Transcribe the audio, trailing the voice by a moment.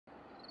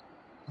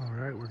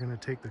Alright, we're going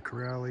to take the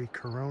Corally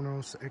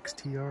Kronos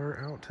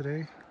XTR out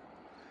today.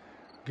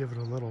 Give it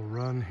a little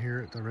run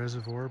here at the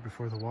reservoir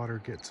before the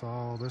water gets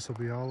this will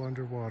be all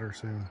underwater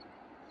soon.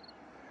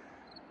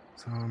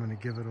 So I'm going to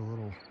give it a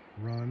little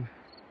run.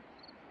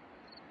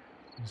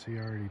 You see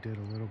I already did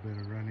a little bit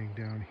of running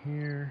down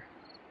here.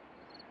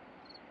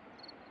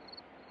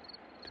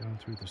 Down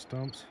through the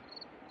stumps.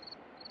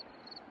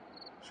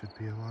 Should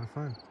be a lot of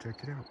fun. Check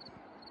it out.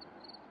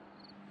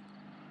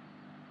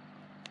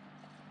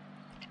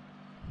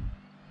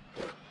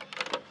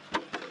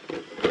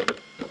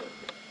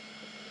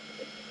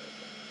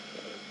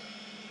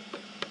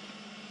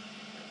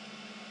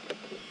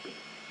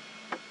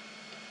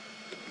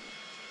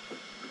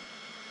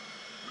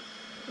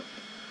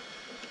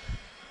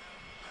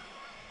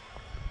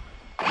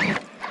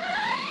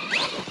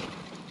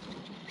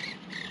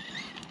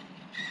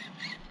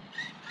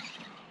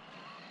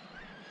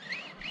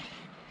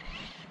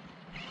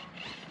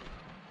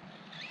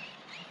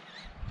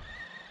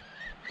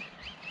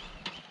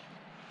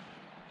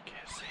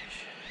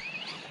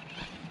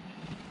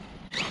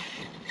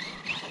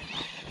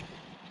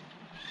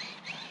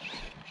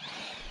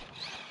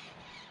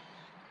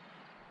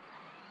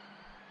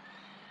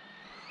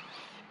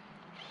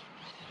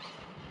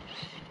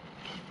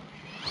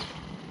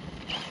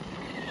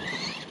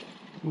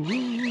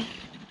 Woo-hoo.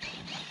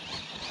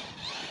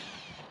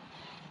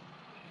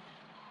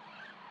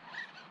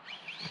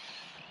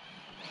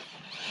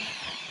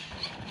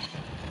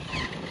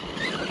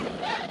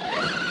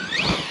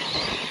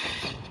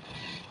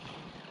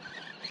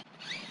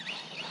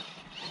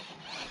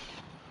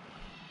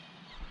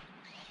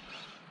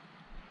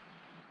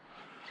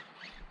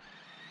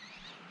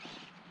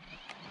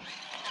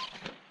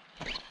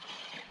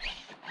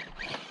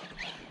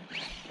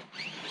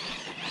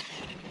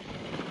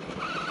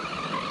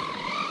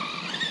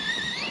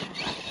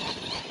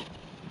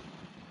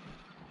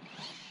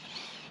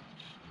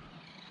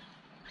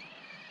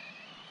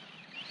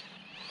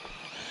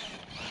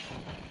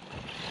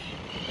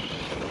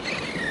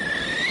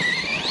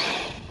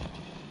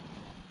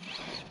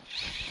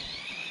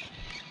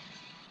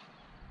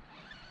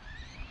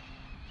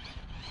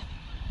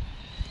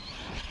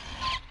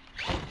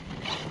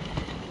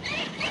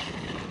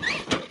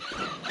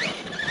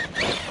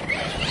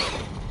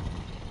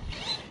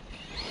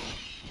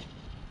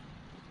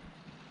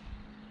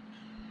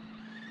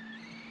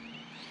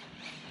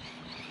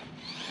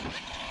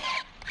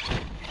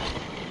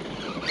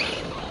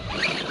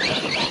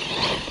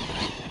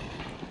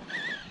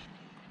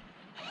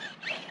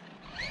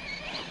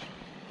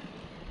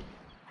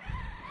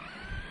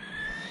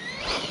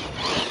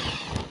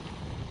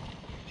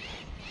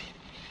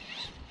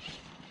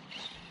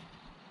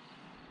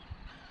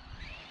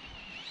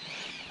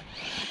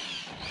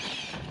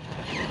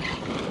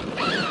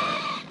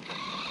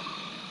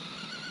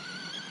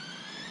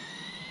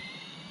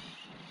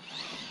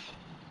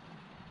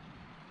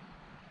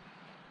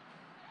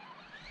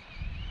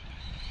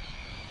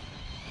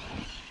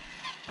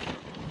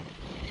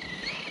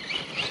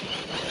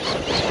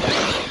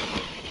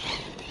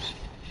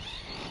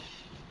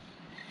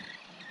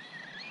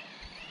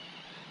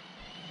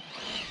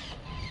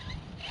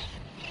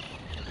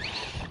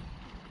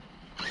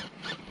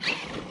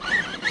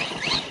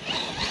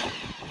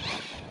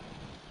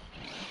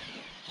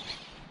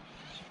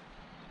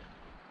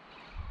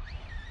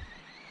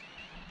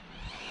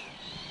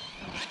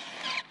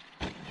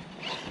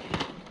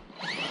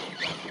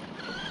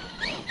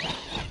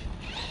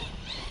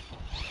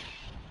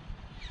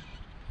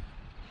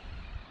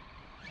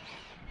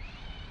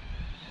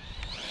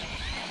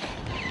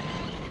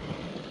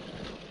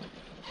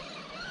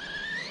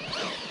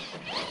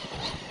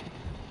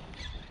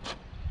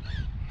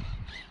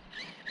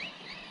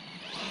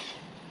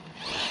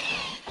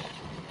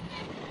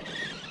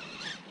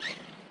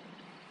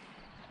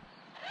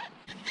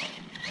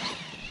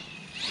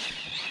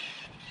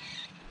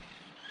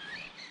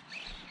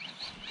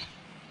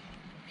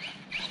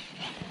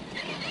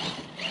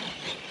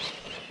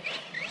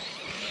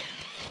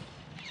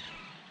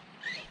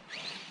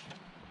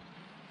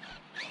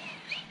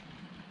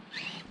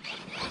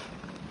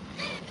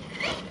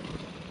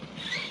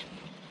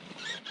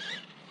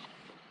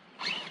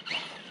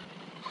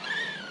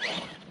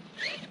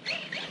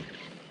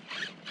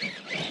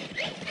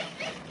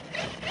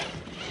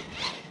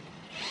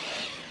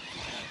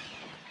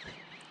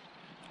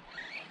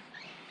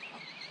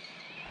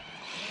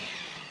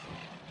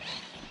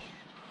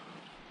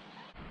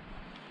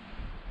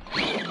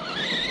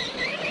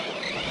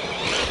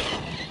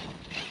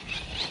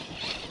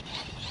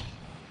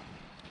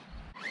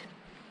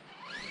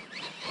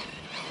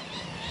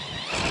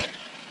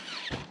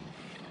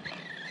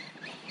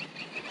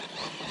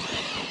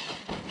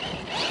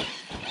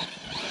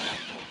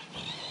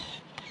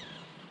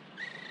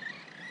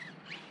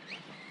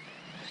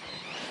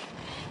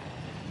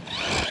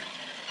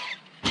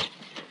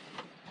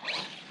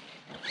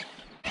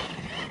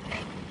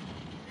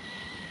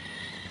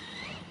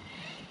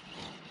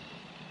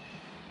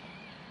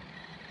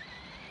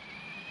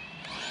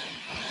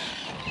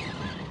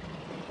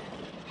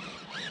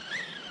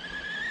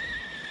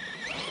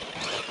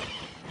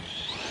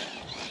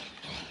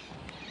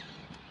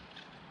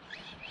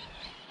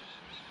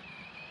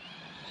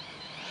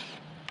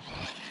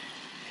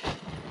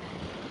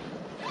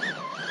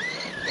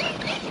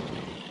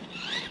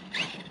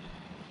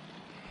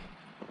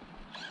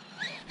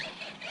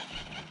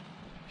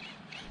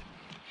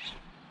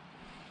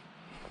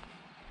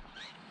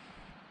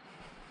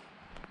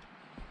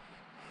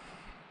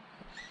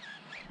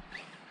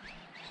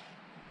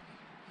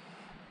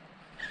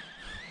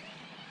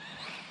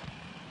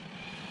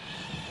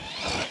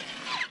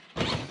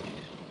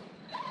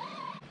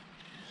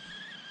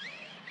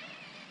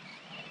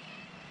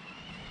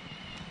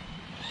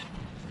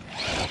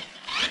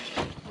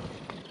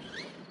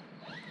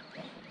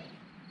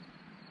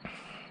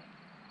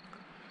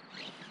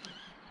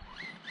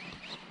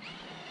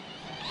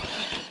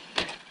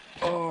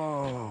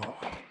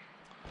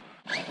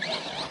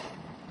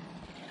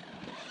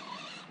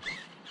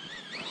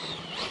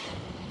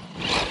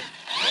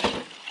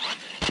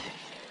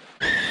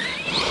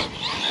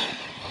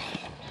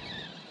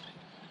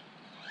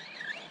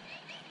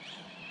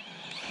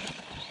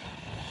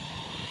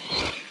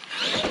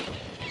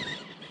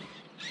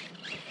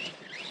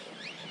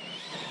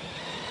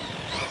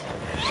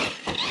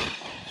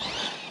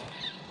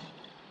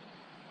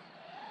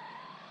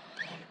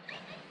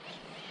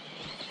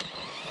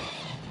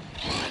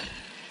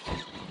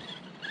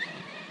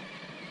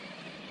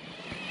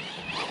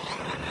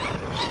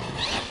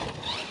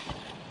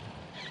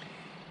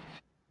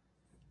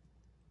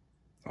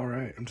 All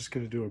right, I'm just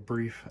gonna do a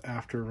brief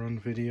after run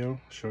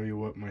video, show you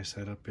what my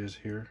setup is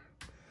here.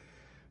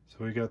 So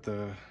we got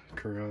the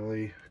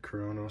Corally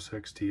Kronos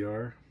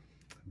XTR,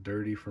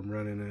 dirty from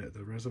running it at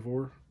the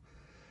reservoir.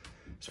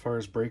 As far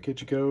as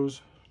breakage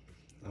goes,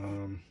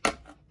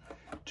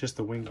 just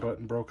the wing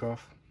button broke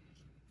off.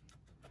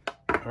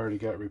 Already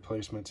got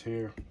replacements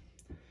here,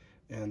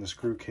 and the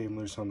screw came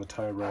loose on the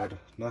tie rod.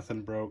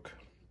 Nothing broke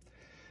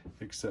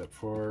except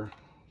for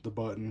the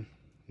button,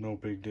 no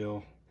big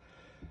deal.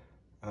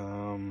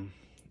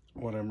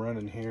 What I'm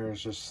running here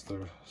is just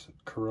the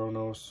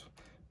Kronos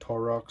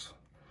Torox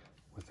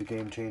with the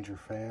Game Changer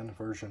fan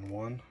version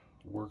 1.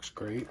 Works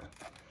great.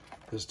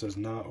 This does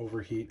not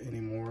overheat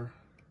anymore.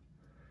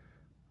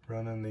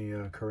 Running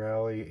the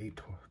Corally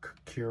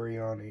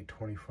Kronos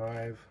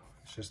 825.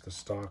 It's just the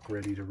stock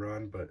ready to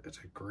run, but it's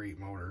a great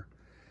motor.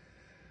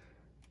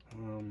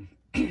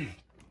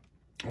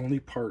 Only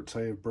parts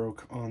I have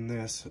broke on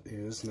this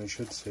is, and I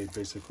should say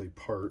basically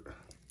part,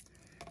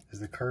 is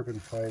the carbon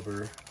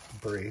fiber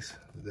brace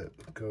that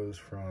goes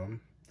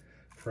from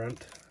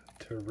front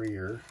to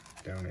rear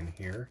down in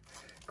here.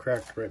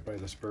 Cracked right by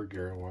the spur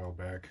gear a while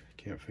back.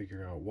 Can't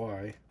figure out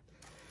why.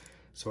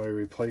 So I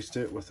replaced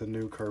it with a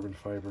new carbon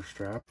fiber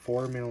strap,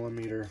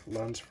 4mm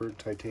Lunsford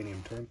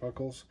titanium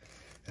turnbuckles,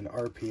 and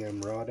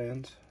RPM rod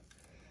ends.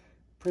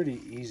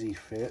 Pretty easy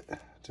fit,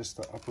 just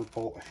the upper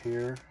bolt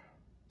here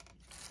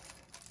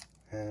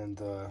and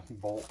the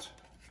bolt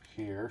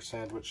here,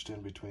 sandwiched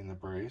in between the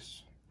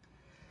brace.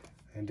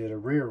 And did a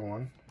rear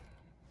one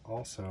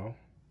also.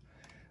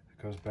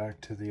 It goes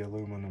back to the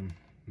aluminum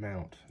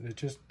mount.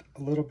 It's just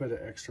a little bit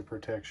of extra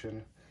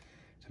protection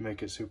to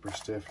make it super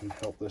stiff and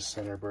help this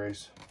center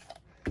brace.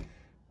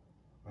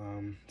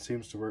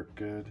 Seems to work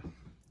good.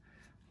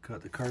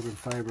 Got the carbon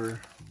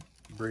fiber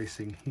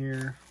bracing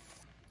here.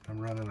 I'm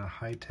running a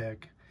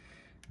Hitec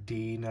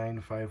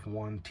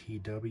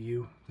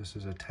D951tw. This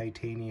is a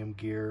titanium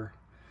gear,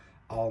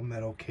 all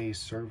metal case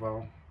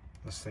servo.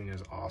 This thing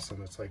is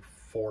awesome. It's like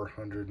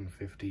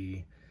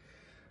 450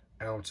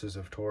 ounces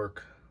of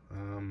torque.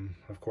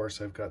 Of course,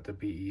 I've got the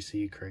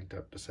BEC cranked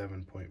up to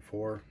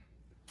 7.4.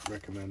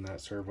 Recommend that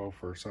servo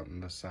for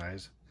something this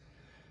size.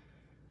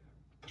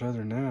 But other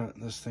than that,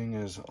 this thing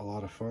is a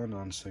lot of fun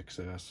on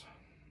 6S.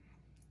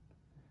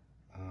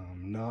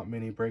 Not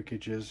many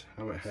breakages.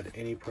 Haven't had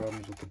any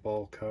problems with the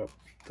ball cup,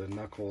 the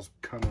knuckles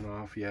coming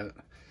off yet.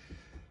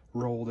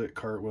 Rolled it,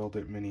 cartwheeled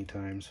it many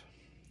times.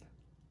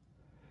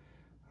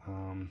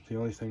 The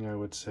only thing I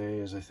would say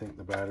is I think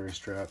the battery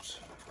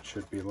straps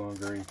should be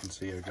longer. You can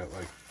see I've got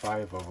like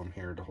 5 of them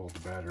here to hold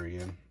the battery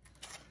in.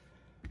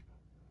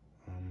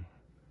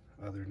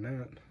 Other than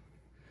that,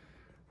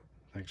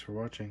 thanks for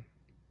watching.